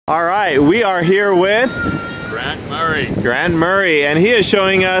right, we are here with Grant Murray, and he is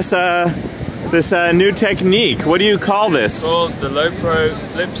showing us this new technique. What do you call this? It's called the Lowepro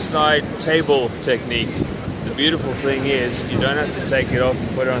Flipside table technique. The beautiful thing is you don't have to take it off and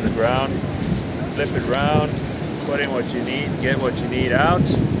put it on the ground. Flip it around, put in what you need, get what you need out,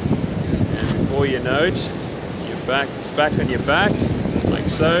 and before you know it, it's back on your back, like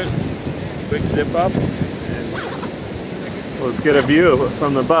so. Quick zip up, and let's get a view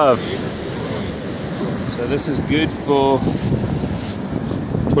from above. So this is good for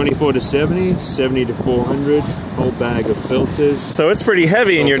 24 to 70, 70 to 400, whole bag of filters. So it's pretty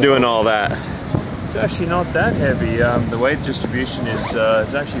heavy and you're doing all that. It's actually not that heavy. The weight distribution is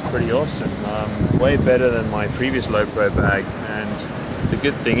actually pretty awesome. Way better than my previous Lowepro bag. And the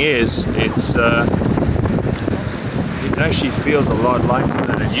good thing is, it actually feels a lot lighter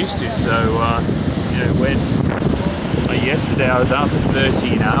than it used to. So, you know, yesterday I was out for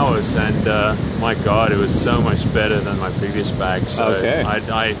 13 hours and my God, it was so much better than my previous bag. So okay.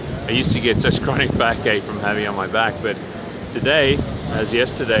 I used to get such chronic backache from having it on my back, but today, as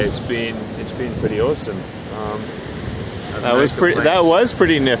yesterday, it's been pretty awesome. That was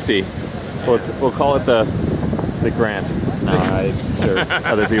pretty nifty. We'll call it the Grant. No, I'm sure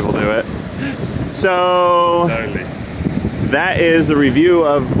other people do it. So totally. That is the review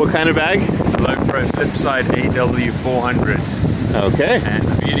of what kind of bag? It's a Lowepro Flipside AW400. Okay. And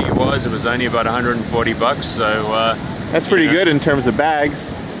the beauty was it was only about 140 bucks. So that's pretty good in terms of bags.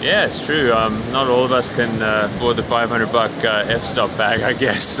 Yeah, it's true. Not all of us can afford the 500-buck f-stop bag, I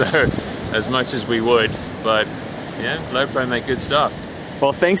guess. So, as much as we would, but yeah, Lowepro make good stuff.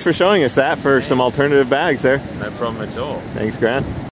 Well, thanks for showing us that for some alternative bags there. No problem at all. Thanks, Grant.